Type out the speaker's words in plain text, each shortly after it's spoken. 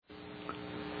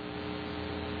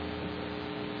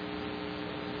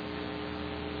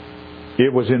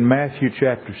It was in Matthew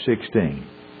chapter 16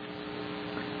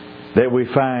 that we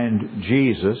find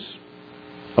Jesus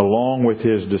along with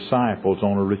His disciples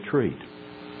on a retreat.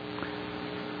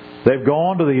 They've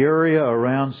gone to the area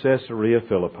around Caesarea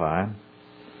Philippi,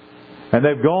 and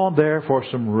they've gone there for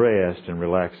some rest and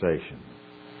relaxation.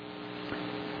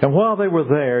 And while they were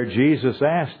there, Jesus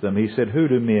asked them, He said, "Who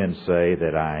do men say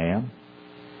that I am?"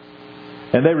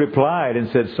 And they replied and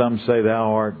said, "Some say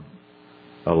Thou art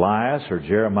Elias or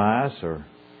Jeremiah or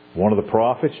one of the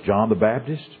prophets, John the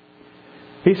Baptist."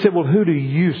 He said, "Well, who do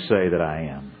you say that I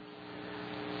am?"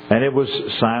 And it was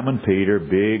Simon Peter,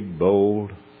 big,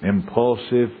 bold,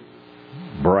 impulsive,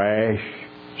 brash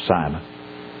Simon,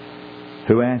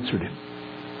 who answered Him.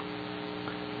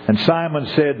 And Simon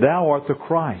said, "Thou art the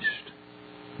Christ,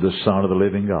 the Son of the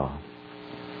living God."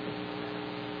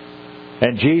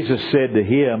 And Jesus said to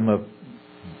him,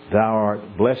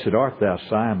 "Blessed art thou,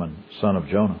 Simon, son of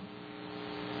Jonah.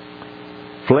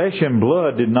 Flesh and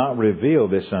blood did not reveal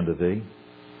this unto thee,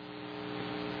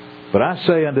 but I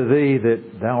say unto thee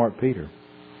that thou art Peter.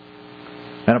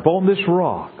 And upon this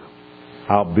rock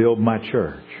I'll build my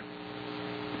church,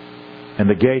 and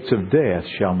the gates of death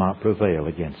shall not prevail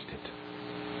against it."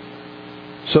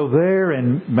 So there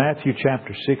in Matthew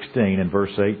chapter 16 and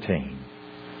verse 18,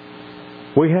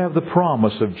 we have the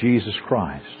promise of Jesus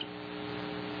Christ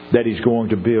that He's going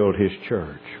to build His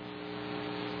church.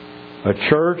 A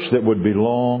church that would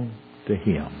belong to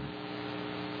Him.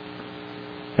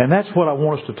 And that's what I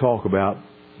want us to talk about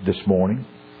this morning.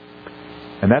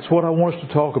 And that's what I want us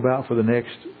to talk about for the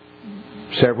next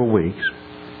several weeks.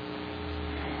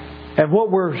 And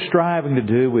what we're striving to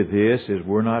do with this is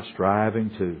we're not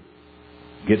striving to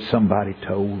get somebody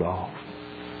told off.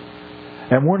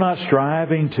 And we're not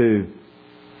striving to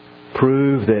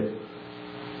prove that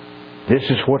this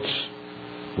is what's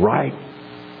right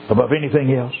above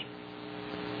anything else.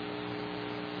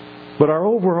 But our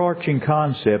overarching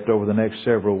concept over the next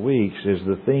several weeks is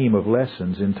the theme of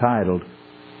lessons entitled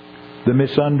The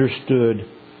Misunderstood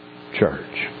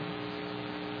Church.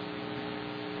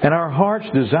 And our heart's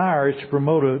desire is to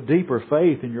promote a deeper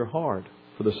faith in your heart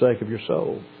for the sake of your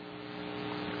soul.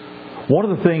 One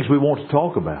of the things we want to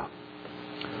talk about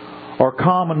are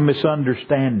common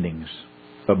misunderstandings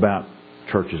about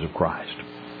churches of Christ.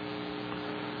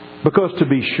 Because to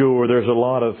be sure, there's a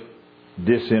lot of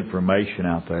disinformation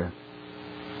out there.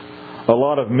 A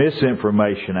lot of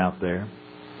misinformation out there.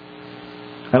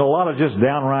 And a lot of just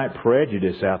downright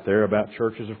prejudice out there about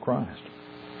churches of Christ.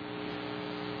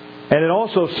 And it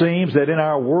also seems that in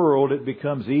our world it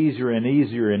becomes easier and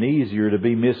easier and easier to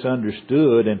be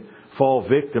misunderstood and fall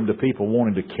victim to people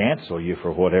wanting to cancel you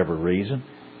for whatever reason.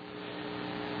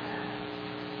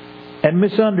 And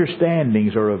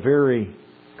misunderstandings are a very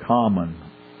common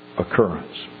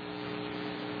occurrence.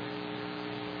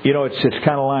 You know, it's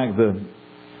kind of like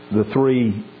the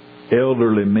three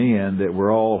elderly men that were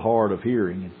all hard of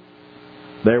hearing.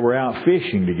 They were out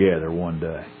fishing together one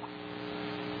day.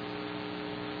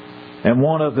 And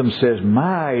one of them says,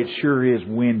 "My, it sure is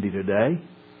windy today."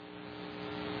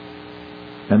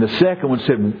 And the second one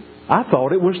said, "I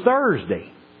thought it was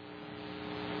Thursday."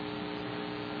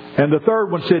 And the third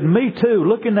one said, "Me too.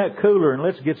 Look in that cooler and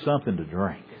let's get something to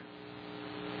drink."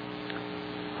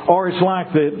 Or it's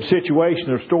like the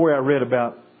situation or story I read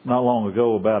about not long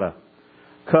ago about a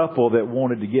couple that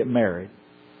wanted to get married.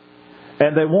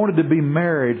 And they wanted to be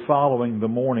married following the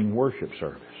morning worship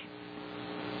service.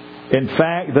 In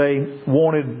fact, they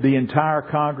wanted the entire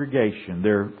congregation,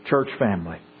 their church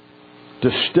family,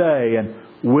 to stay and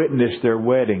witness their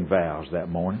wedding vows that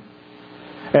morning.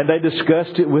 And they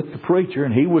discussed it with the preacher,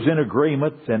 and he was in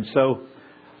agreement. And so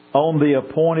on the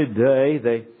appointed day,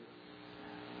 they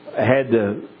had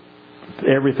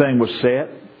everything was set.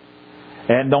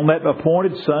 And on that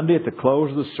appointed Sunday, at the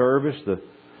close of the service, the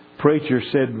preacher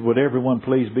said, "Would everyone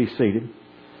please be seated?"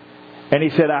 And he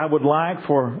said, "I would like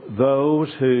for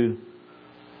those who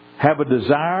have a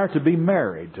desire to be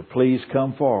married to please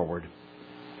come forward,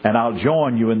 and I'll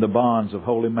join you in the bonds of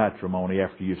holy matrimony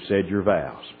after you've said your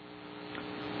vows."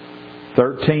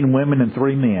 13 women and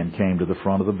 3 men came to the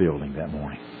front of the building that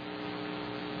morning.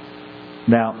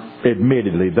 Now,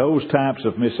 admittedly, those types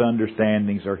of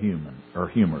misunderstandings are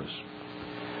humorous.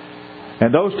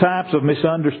 And those types of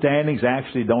misunderstandings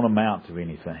actually don't amount to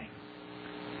anything.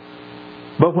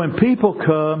 But when people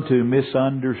come to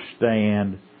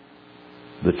misunderstand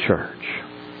the church,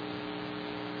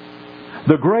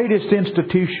 the greatest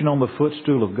institution on the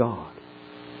footstool of God,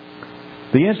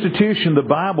 the institution the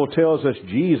Bible tells us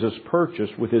Jesus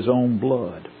purchased with His own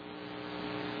blood,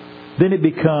 then it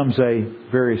becomes a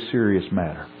very serious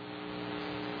matter.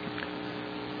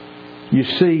 You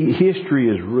see, history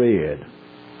is red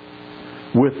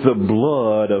with the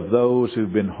blood of those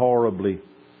who've been horribly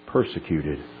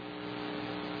persecuted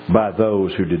by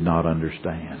those who did not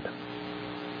understand.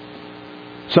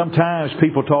 Sometimes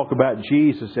people talk about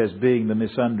Jesus as being the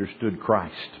misunderstood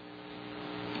Christ.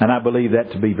 And I believe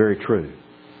that to be very true.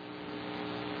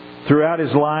 Throughout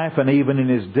His life and even in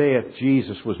His death,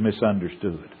 Jesus was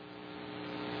misunderstood.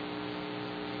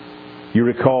 You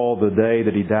recall the day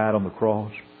that He died on the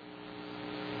cross?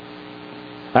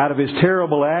 Out of His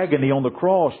terrible agony on the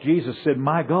cross, Jesus said,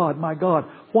 my God,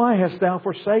 why hast Thou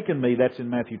forsaken me? That's in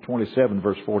Matthew 27,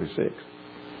 verse 46.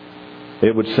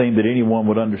 It would seem that anyone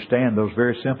would understand those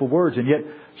very simple words. And yet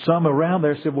some around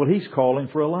there said, well, He's calling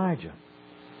for Elijah.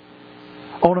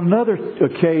 On another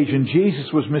occasion,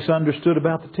 Jesus was misunderstood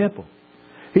about the temple.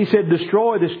 He said,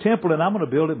 destroy this temple and I'm going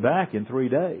to build it back in 3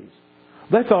 days.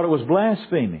 They thought it was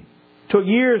blasphemy. It took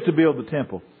years to build the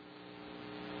temple.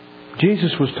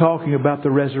 Jesus was talking about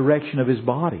the resurrection of His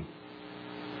body.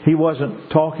 He wasn't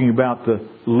talking about the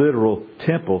literal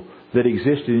temple that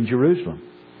existed in Jerusalem.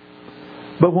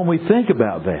 But when we think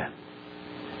about that,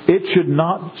 it should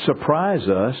not surprise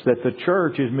us that the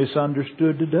church is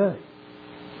misunderstood today.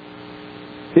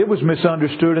 It was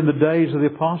misunderstood in the days of the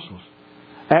apostles.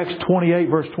 Acts 28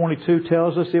 verse 22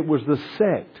 tells us it was the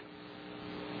sect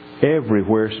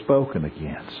everywhere spoken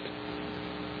against.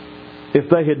 If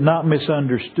they had not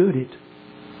misunderstood it,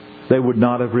 they would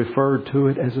not have referred to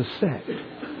it as a sect.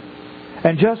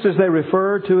 And just as they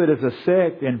referred to it as a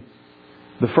sect in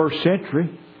the first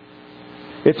century,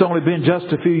 it's only been just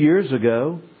a few years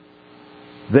ago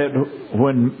that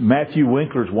when Matthew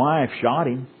Winkler's wife shot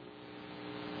him,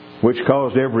 which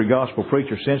caused every gospel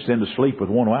preacher since then to sleep with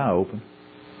one eye open.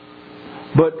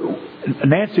 But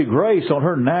Nancy Grace on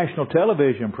her national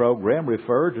television program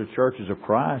referred to Churches of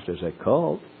Christ as a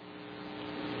cult.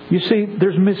 You see,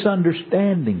 there's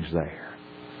misunderstandings there.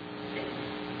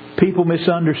 People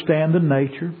misunderstand the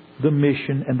nature, the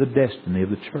mission, and the destiny of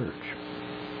the church.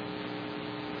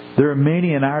 There are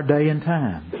many in our day and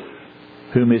time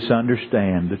who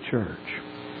misunderstand the church.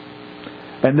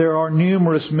 And there are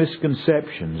numerous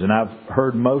misconceptions, and I've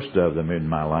heard most of them in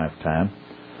my lifetime,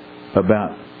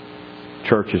 about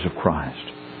churches of Christ.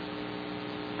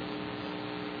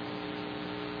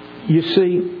 You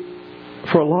see,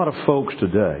 for a lot of folks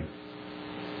today,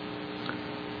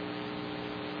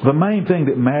 the main thing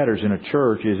that matters in a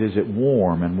church is it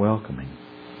warm and welcoming?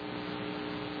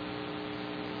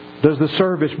 Does the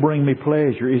service bring me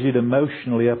pleasure? Is it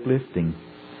emotionally uplifting?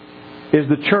 Is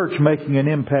the church making an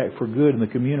impact for good in the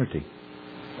community?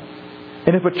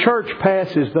 And if a church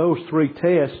passes those 3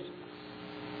 tests,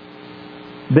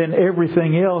 then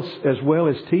everything else, as well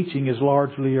as teaching, is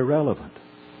largely irrelevant.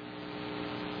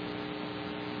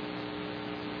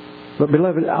 But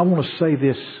beloved, I want to say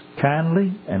this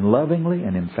kindly and lovingly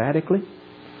and emphatically.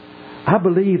 I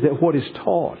believe that what is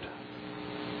taught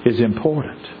is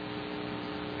important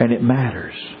and it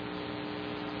matters.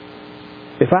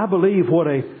 If I believe what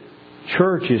a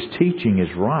church is teaching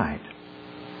is right,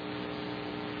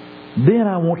 then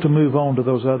I want to move on to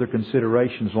those other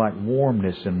considerations like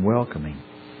warmness and welcoming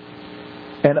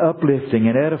and uplifting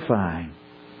and edifying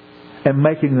and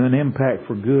making an impact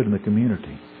for good in the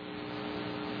community.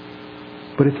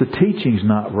 But if the teaching's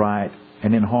not right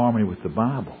and in harmony with the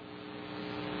Bible,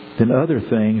 then other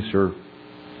things are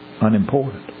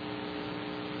unimportant.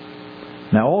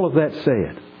 Now, all of that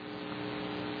said,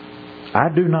 I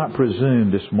do not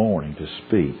presume this morning to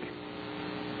speak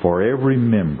for every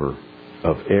member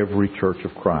of every Church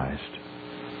of Christ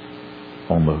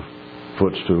on the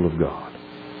footstool of God.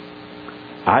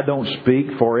 I don't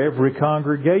speak for every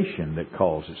congregation that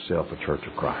calls itself a Church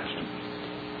of Christ.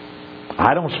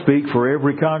 I don't speak for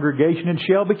every congregation in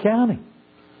Shelby County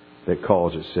that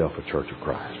calls itself a Church of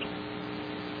Christ.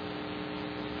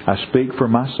 I speak for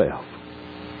myself.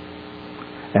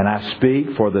 And I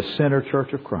speak for the Center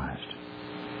Church of Christ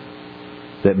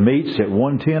that meets at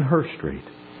 110 Hurst Street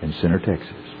in Center,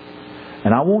 Texas.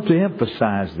 And I want to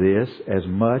emphasize this as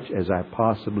much as I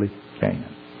possibly can.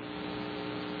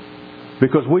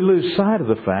 Because we lose sight of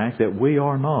the fact that we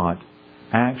are not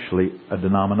actually a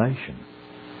denomination.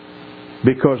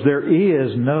 Because there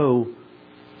is no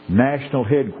national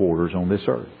headquarters on this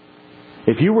earth.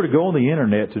 If you were to go on the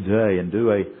internet today and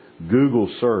do a Google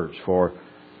search for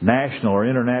national or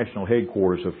international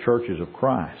headquarters of Churches of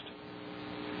Christ,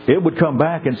 it would come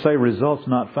back and say results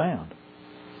not found.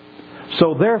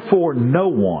 So therefore no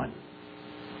one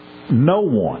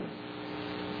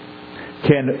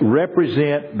can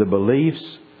represent the beliefs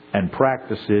and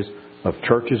practices of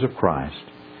Churches of Christ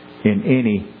in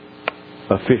any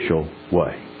official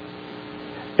way.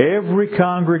 Every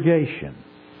congregation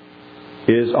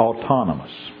is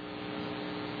autonomous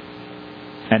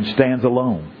and stands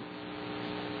alone.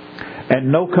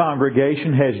 And no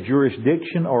congregation has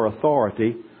jurisdiction or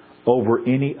authority over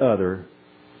any other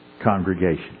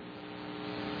congregation.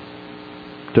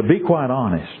 To be quite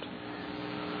honest,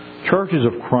 churches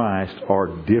of Christ are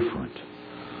different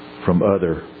from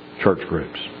other church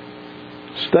groups.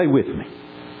 Stay with me.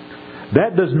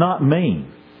 That does not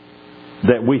mean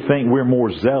that we think we're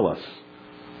more zealous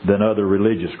than other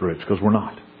religious groups, because we're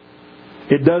not.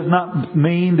 It does not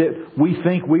mean that we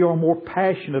think we are more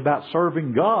passionate about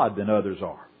serving God than others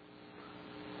are.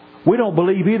 We don't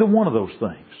believe either one of those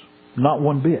things. Not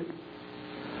one bit.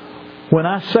 When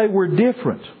I say we're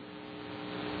different,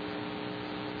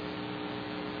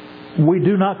 we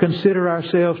do not consider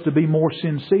ourselves to be more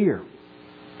sincere,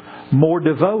 more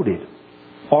devoted,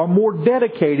 or more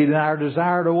dedicated in our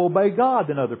desire to obey God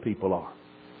than other people are.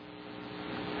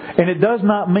 And it does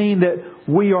not mean that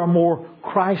we are more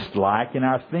Christ-like in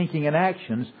our thinking and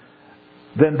actions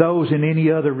than those in any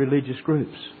other religious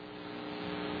groups.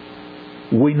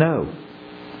 We know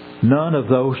none of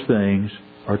those things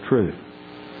are true.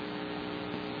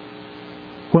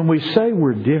 When we say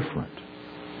we're different,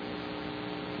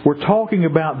 we're talking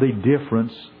about the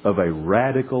difference of a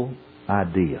radical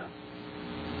idea.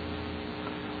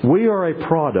 We are a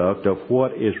product of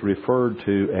what is referred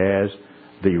to as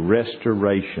the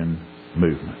Restoration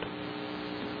Movement.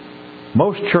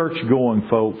 Most church-going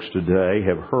folks today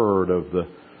have heard of the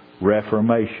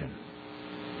Reformation,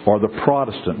 or the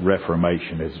Protestant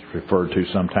Reformation as it's referred to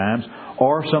sometimes,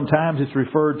 or sometimes it's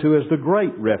referred to as the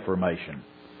Great Reformation.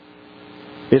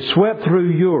 It swept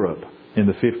through Europe in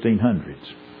the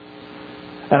 1500s.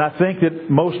 And I think that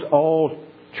most all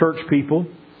church people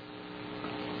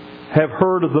have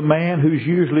heard of the man who's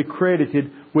usually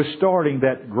credited with starting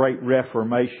that Great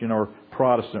Reformation or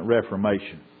Protestant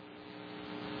Reformation.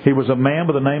 He was a man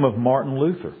by the name of Martin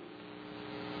Luther.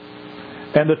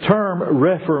 And the term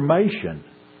Reformation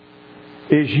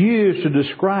is used to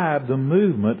describe the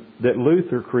movement that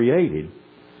Luther created,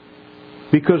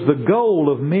 because the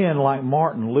goal of men like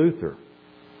Martin Luther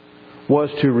was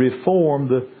to reform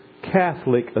the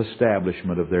Catholic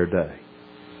establishment of their day.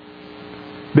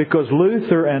 Because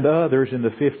Luther and others in the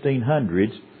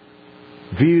 1500s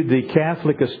viewed the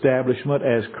Catholic establishment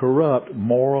as corrupt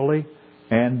morally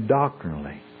and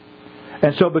doctrinally.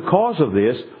 And so because of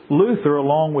this, Luther,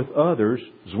 along with others,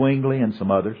 Zwingli and some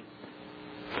others,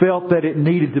 felt that it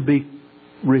needed to be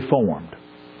reformed.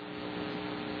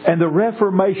 And the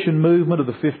Reformation movement of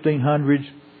the 1500s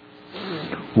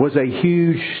was a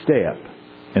huge step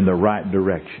in the right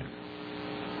direction.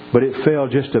 But it fell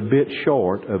just a bit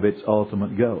short of its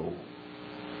ultimate goal.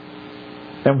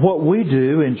 And what we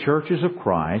do in churches of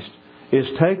Christ is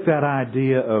take that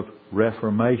idea of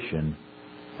reformation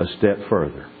a step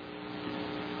further.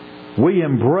 We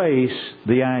embrace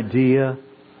the idea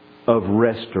of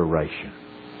restoration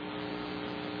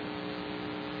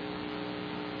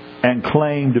and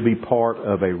claim to be part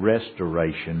of a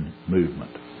restoration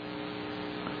movement.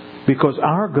 Because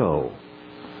our goal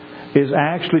is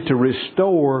actually to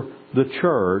restore the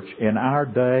church in our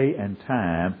day and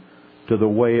time to the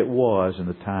way it was in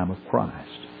the time of Christ.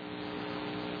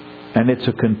 And it's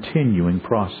a continuing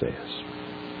process.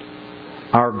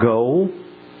 Our goal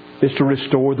is to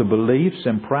restore the beliefs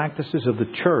and practices of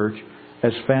the church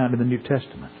as found in the New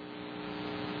Testament.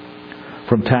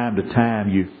 From time to time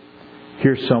you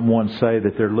hear someone say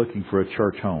that they're looking for a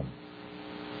church home.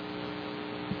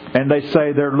 And they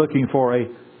say they're looking for a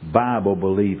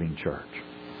Bible-believing church.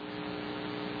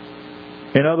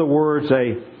 In other words,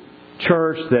 a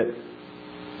church that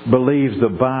believes the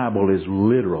Bible is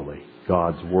literally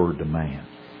God's Word to man.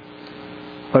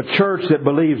 A church that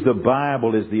believes the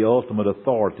Bible is the ultimate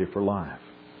authority for life.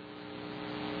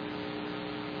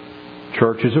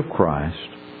 Churches of Christ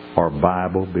are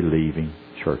Bible-believing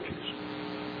churches.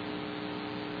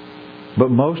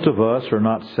 But most of us are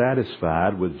not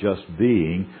satisfied with just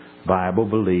being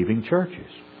Bible-believing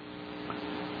churches.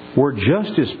 We're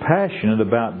just as passionate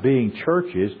about being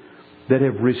churches that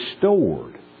have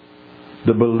restored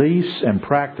the beliefs and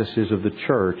practices of the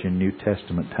church in New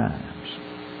Testament times.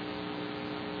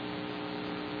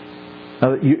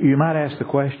 Now, you might ask the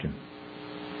question,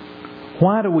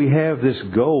 why do we have this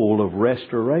goal of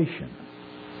restoration?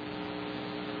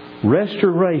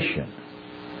 Restoration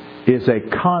is a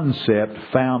concept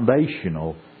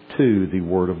foundational to the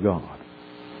Word of God.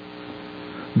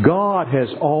 God has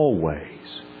always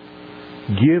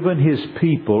given His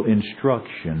people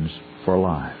instructions for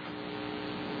life.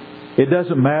 It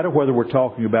doesn't matter whether we're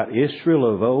talking about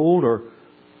Israel of old or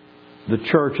the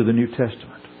church of the New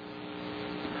Testament.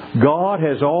 God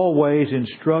has always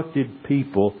instructed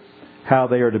people how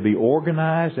they are to be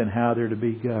organized and how they're to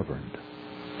be governed.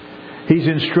 He's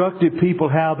instructed people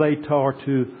how they are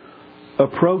to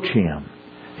approach Him.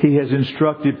 He has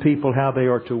instructed people how they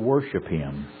are to worship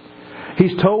Him.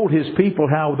 He's told His people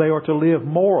how they are to live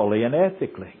morally and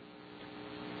ethically.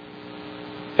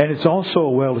 And it's also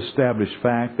a well-established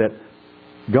fact that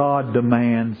God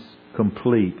demands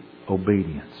complete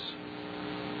obedience.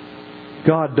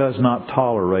 God does not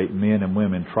tolerate men and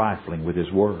women trifling with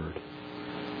His Word.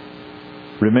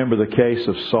 Remember the case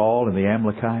of Saul and the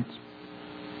Amalekites?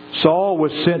 Saul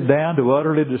was sent down to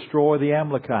utterly destroy the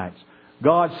Amalekites.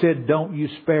 God said, don't you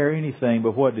spare anything,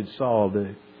 but what did Saul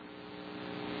do?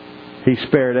 He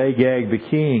spared Agag the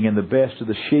king and the best of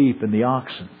the sheep and the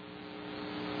oxen,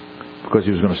 because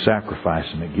he was going to sacrifice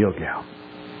them at Gilgal.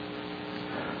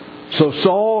 So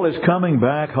Saul is coming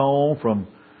back home from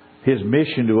his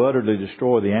mission to utterly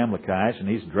destroy the Amalekites, and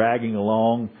he's dragging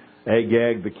along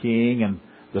Agag the king and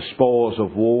the spoils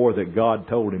of war that God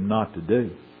told him not to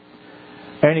do.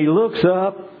 And he looks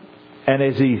up, and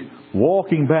as he's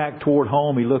walking back toward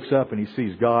home, he looks up and he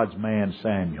sees God's man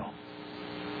Samuel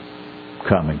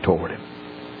coming toward him.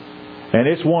 And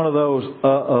it's one of those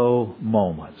uh-oh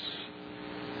moments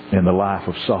in the life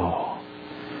of Saul.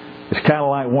 It's kind of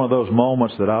like one of those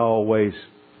moments that I always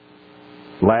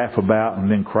laugh about and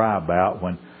then cry about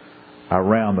when I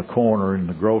round the corner in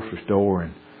the grocery store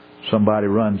and somebody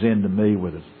runs into me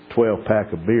with a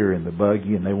 12-pack of beer in the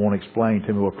buggy, and they want to explain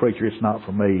to me, well, preacher, it's not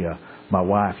for me. My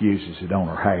wife uses it on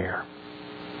her hair.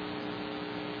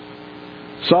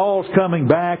 Saul's coming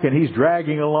back, and he's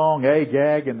dragging along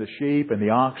Agag and the sheep and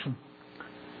the oxen.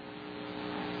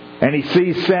 And he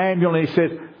sees Samuel, and he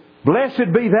says,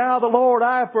 blessed be thou the Lord,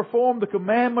 I have performed the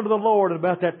commandment of the Lord. And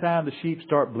about that time the sheep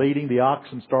start bleating, the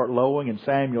oxen start lowing, and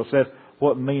Samuel says,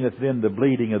 what meaneth then the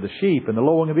bleating of the sheep and the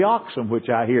lowing of the oxen which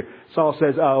I hear? Saul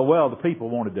says, oh, well, the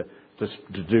people wanted to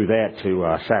do that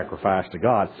to sacrifice to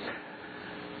God.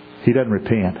 He doesn't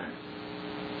repent.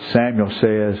 Samuel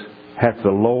says, hath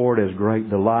the Lord as great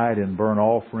delight in burnt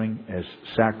offering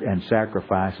and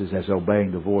sacrifices as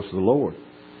obeying the voice of the Lord?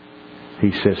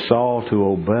 He says, Saul, to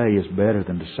obey is better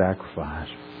than to sacrifice,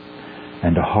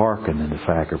 and to hearken than the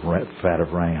fat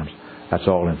of rams. That's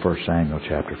all in 1 Samuel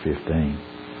chapter 15.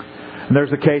 And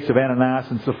there's the case of Ananias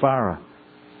and Sapphira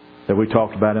that we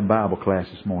talked about in Bible class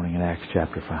this morning in Acts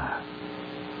chapter 5.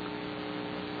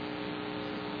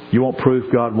 You want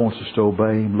proof God wants us to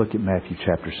obey Him? Look at Matthew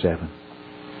chapter 7.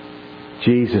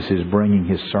 Jesus is bringing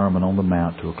His Sermon on the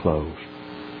Mount to a close.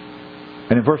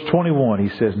 And in verse 21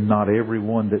 He says, not every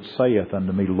one that saith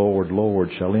unto me, Lord,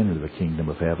 Lord, shall enter the kingdom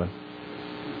of heaven,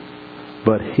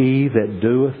 but he that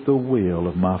doeth the will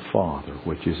of my Father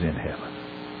which is in heaven.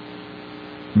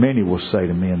 Many will say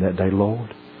to me in that day,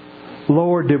 Lord,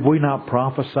 Lord, did we not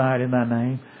prophesy in Thy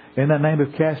name? In Thy name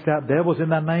have cast out devils. In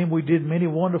Thy name we did many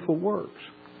wonderful works.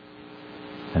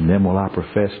 And then will I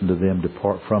profess unto them,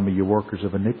 depart from me, you workers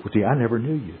of iniquity. I never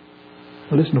knew you.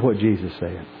 Listen to what Jesus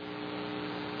said.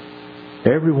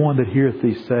 Everyone that heareth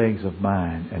these sayings of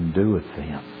mine and doeth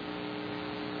them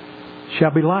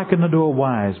shall be likened unto a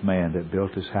wise man that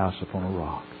built his house upon a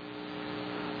rock.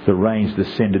 The rains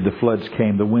descended, the floods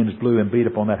came, the winds blew and beat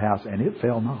upon that house, and it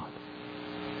fell not,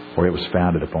 for it was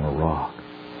founded upon a rock.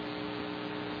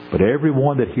 But every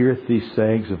one that heareth these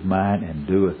sayings of mine and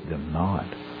doeth them not,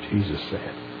 Jesus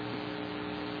said,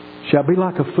 shall be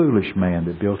like a foolish man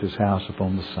that built his house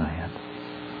upon the sand.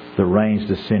 The rains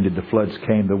descended, the floods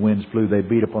came, the winds blew, they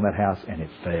beat upon that house, and it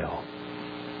fell.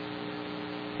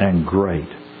 And great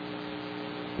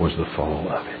was the fall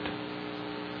of it.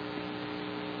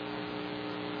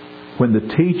 When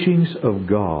the teachings of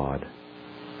God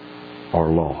are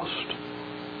lost,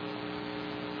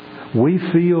 we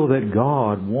feel that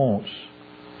God wants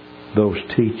those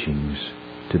teachings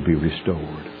to be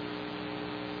restored.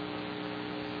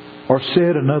 Or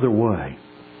said another way,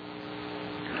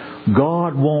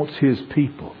 God wants His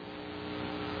people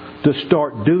to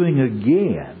start doing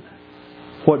again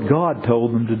what God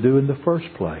told them to do in the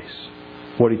first place,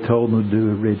 what He told them to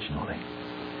do originally.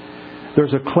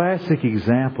 There's a classic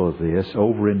example of this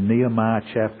over in Nehemiah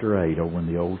chapter 8 over in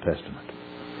the Old Testament.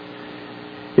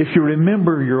 If you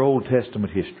remember your Old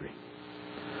Testament history,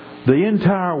 the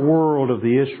entire world of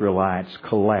the Israelites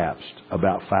collapsed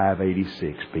about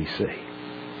 586 BC.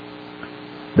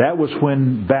 That was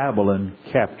when Babylon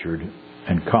captured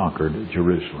and conquered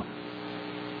Jerusalem.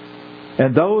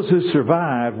 And those who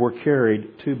survived were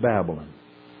carried to Babylon.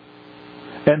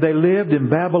 And they lived in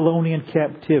Babylonian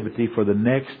captivity for the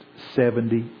next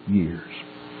 70 years.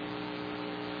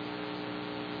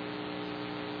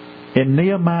 In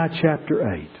Nehemiah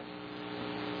chapter 8,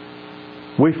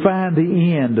 we find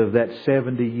the end of that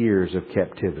 70 years of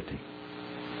captivity.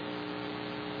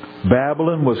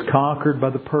 Babylon was conquered by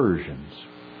the Persians.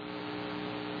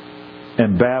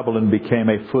 And Babylon became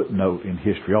a footnote in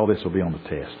history. All this will be on the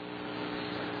test.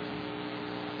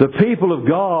 The people of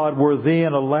God were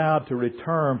then allowed to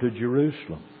return to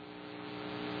Jerusalem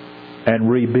and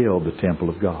rebuild the temple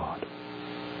of God.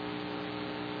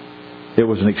 It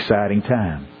was an exciting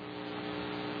time.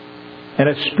 And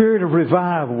a spirit of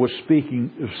revival was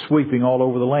sweeping all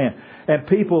over the land. And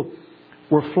people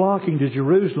were flocking to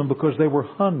Jerusalem because they were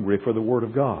hungry for the Word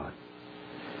of God.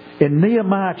 In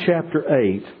Nehemiah chapter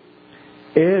 8,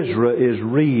 Ezra is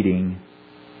reading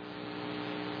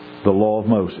the Law of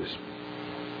Moses.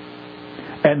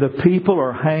 And the people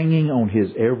are hanging on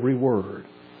his every word.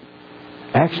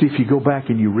 Actually, if you go back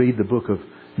and you read the book of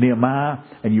Nehemiah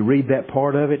and you read that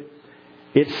part of it,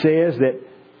 it says that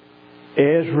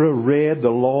Ezra read the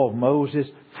Law of Moses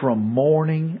from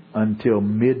morning until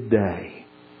midday.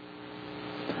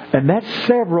 And that's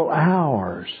several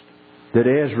hours that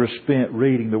Ezra spent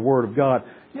reading the Word of God.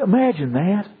 Imagine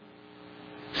that.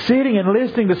 Sitting and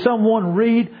listening to someone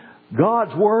read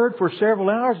God's Word for several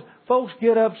hours. Folks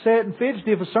get upset and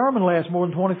fidgety if a sermon lasts more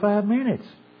than 25 minutes.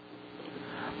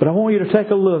 But I want you to take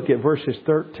a look at verses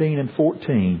 13 and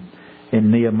 14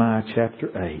 in Nehemiah chapter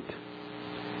 8.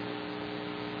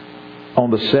 On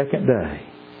the second day,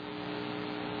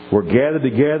 were gathered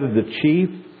together the chief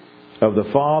of the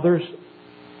fathers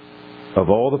of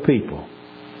all the people,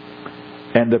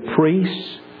 and the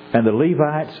priests and the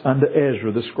Levites unto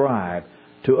Ezra the scribe,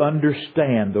 to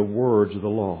understand the words of the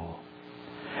law.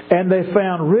 And they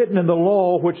found written in the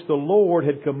law which the Lord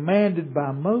had commanded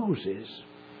by Moses,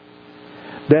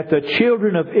 that the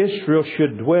children of Israel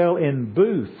should dwell in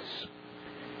booths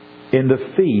in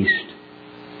the feast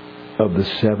of the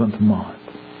 7th month.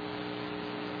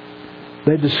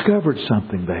 They discovered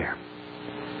something there.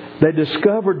 They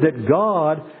discovered that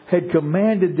God had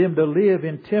commanded them to live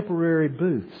in temporary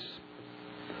booths,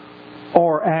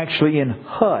 or actually in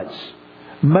huts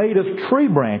made of tree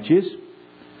branches,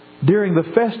 during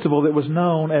the festival that was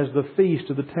known as the Feast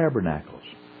of the Tabernacles.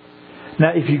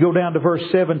 Now, if you go down to verse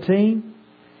 17,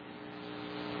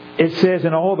 it says,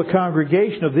 and all the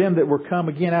congregation of them that were come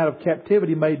again out of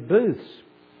captivity made booths,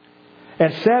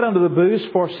 and sat under the booths,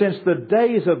 for since the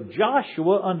days of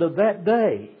Joshua unto that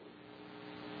day,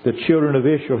 the children of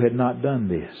Israel had not done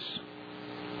this.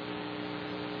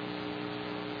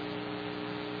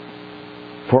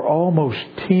 For almost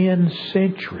 10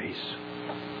 centuries,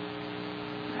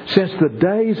 since the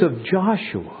days of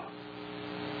Joshua,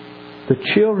 the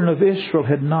children of Israel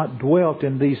had not dwelt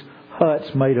in these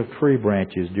huts made of tree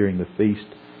branches during the Feast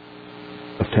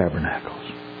of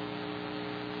Tabernacles.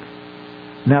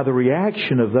 Now, the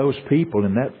reaction of those people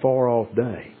in that far-off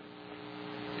day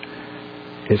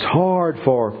is hard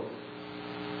for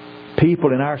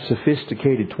people in our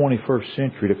sophisticated 21st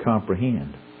century to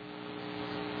comprehend.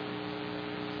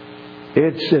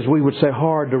 It's, as we would say,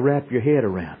 hard to wrap your head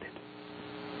around it.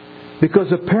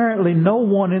 Because apparently no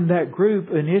one in that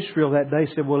group in Israel that day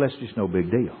said, well, that's just no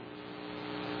big deal.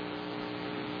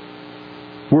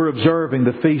 We're observing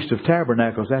the Feast of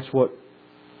Tabernacles. That's what's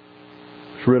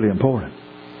really important.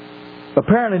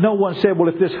 Apparently no one said, well,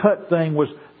 if this hut thing was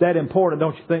that important,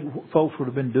 don't you think folks would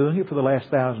have been doing it for the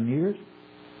last 1,000 years?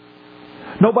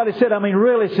 Nobody said,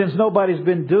 really, since nobody's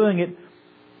been doing it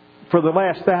for the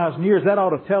last 1,000 years, that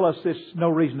ought to tell us there's no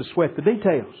reason to sweat the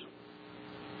details.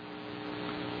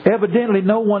 Evidently,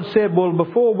 no one said, well,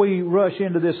 before we rush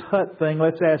into this hut thing,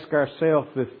 let's ask ourselves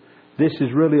if this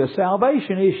is really a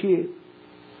salvation issue.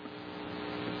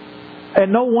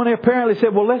 And no one apparently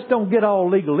said, well, let's don't get all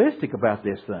legalistic about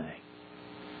this thing.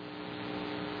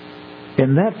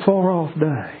 In that far-off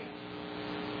day,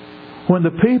 when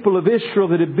the people of Israel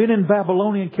that had been in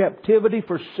Babylonian captivity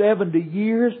for 70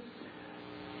 years,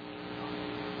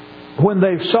 when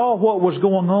they saw what was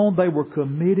going on, they were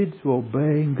committed to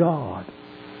obeying God.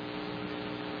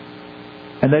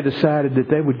 And they decided that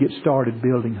they would get started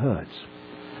building huts.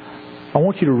 I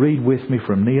want you to read with me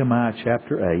from Nehemiah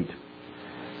chapter 8.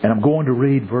 And I'm going to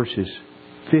read verses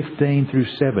 15 through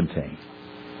 17.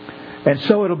 And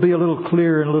so it'll be a little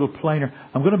clearer and a little plainer.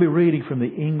 I'm going to be reading from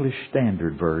the English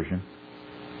Standard Version.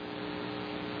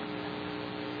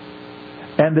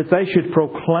 And that they should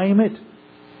proclaim it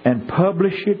and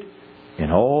publish it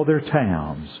in all their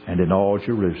towns and in all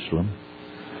Jerusalem.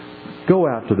 Go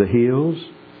out to the hills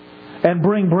and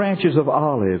bring branches of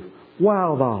olive,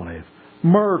 wild olive,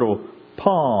 myrtle,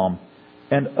 palm,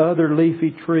 and other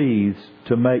leafy trees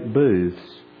to make booths,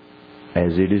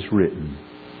 as it is written.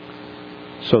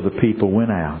 So the people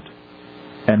went out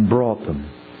and brought them.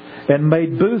 and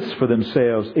made booths for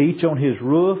themselves, each on his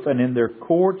roof, and in their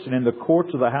courts, and in the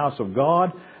courts of the house of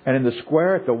God, and in the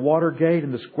square at the water gate,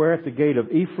 and the square at the gate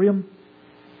of Ephraim.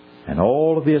 And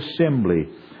all of the assembly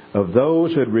of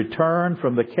those who had returned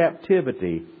from the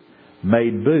captivity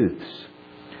made booths,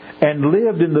 and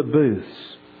lived in the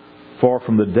booths. For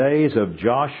from the days of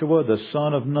Joshua the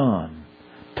son of Nun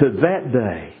to that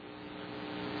day,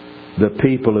 the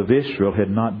people of Israel had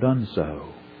not done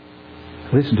so.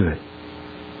 Listen to it.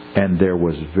 And there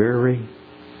was very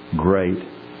great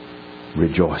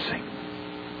rejoicing.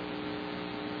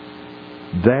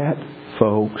 That,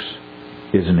 folks,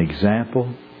 is an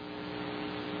example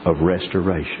of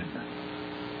restoration.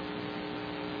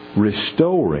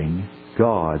 Restoring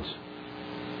God's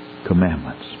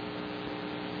commandments.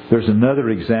 There's another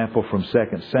example from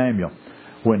 2 Samuel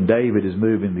when David is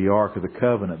moving the Ark of the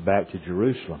Covenant back to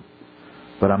Jerusalem.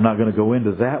 But I'm not going to go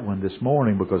into that one this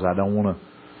morning because I don't want to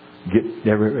get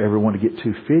everyone to get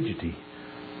too fidgety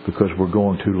because we're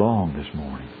going too long this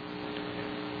morning.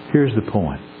 Here's the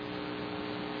point.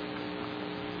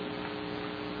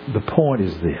 The point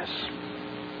is this.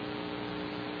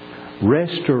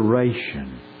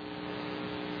 Restoration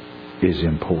is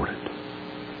important.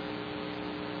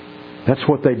 That's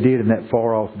what they did in that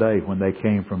far off day when they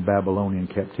came from Babylonian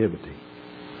captivity.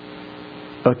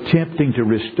 Attempting to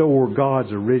restore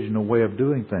God's original way of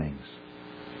doing things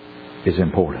is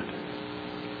important.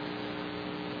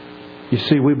 You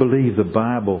see, we believe the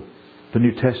Bible, the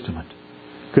New Testament,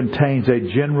 contains a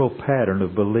general pattern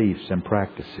of beliefs and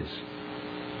practices.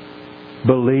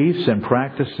 Beliefs and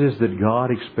practices that God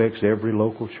expects every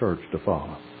local church to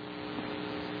follow.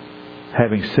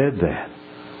 Having said that,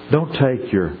 don't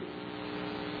take your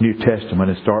New Testament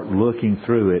and start looking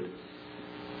through it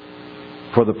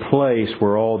for the place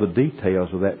where all the details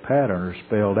of that pattern are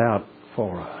spelled out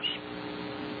for us.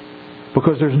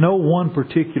 Because there's no one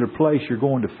particular place you're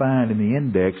going to find in the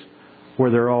index where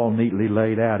they're all neatly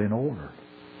laid out in order.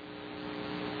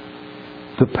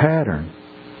 The pattern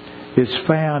is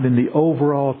found in the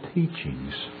overall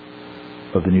teachings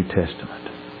of the New Testament.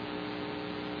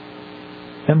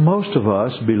 And most of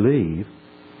us believe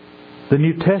the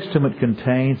New Testament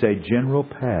contains a general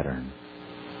pattern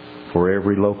for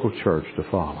every local church to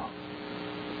follow.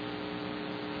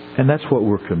 And that's what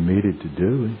we're committed to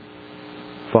doing,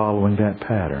 following that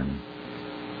pattern.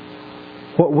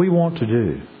 What we want to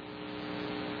do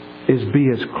is be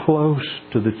as close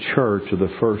to the church of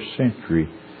the first century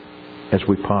as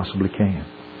we possibly can.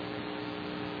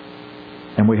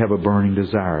 And we have a burning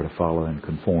desire to follow and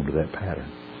conform to that pattern.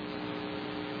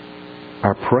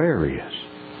 Our prayer is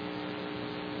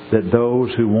that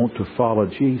those who want to follow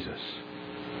Jesus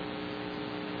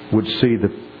would see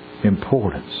the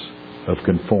importance of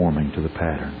conforming to the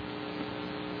pattern.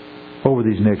 Over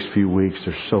these next few weeks,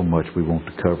 there's so much we want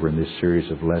to cover in this series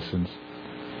of lessons.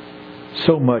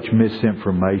 So much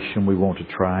misinformation we want to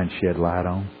try and shed light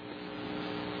on.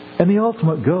 And the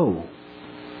ultimate goal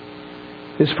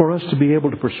is for us to be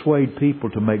able to persuade people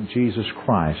to make Jesus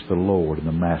Christ the Lord and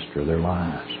the Master of their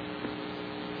lives.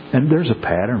 And there's a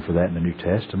pattern for that in the New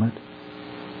Testament.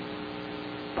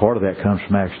 Part of that comes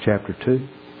from Acts chapter 2,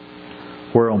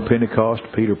 where on Pentecost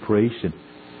Peter preached, and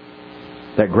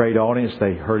that great audience,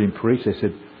 they heard him preach. They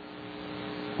said,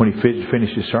 when he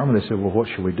finished his sermon, they said, well, what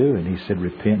shall we do? And he said,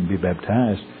 repent and be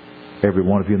baptized, every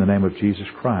one of you, in the name of Jesus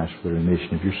Christ for the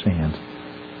remission of your sins.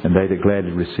 And they that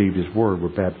gladly received his word were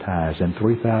baptized, and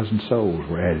 3,000 souls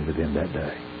were added to them that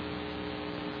day.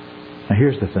 Now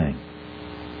here's the thing.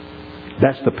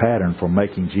 That's the pattern for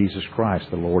making Jesus Christ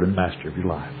the Lord and Master of your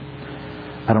life.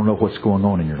 I don't know what's going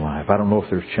on in your life. I don't know if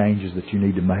there's changes that you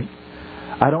need to make.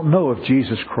 I don't know if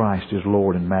Jesus Christ is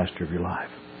Lord and Master of your life.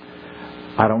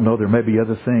 I don't know. There may be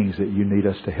other things that you need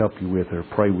us to help you with or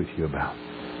pray with you about.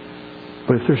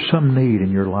 But if there's some need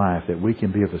in your life that we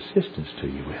can be of assistance to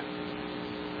you with,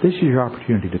 this is your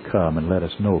opportunity to come and let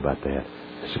us know about that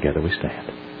as together we stand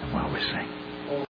and while we sing.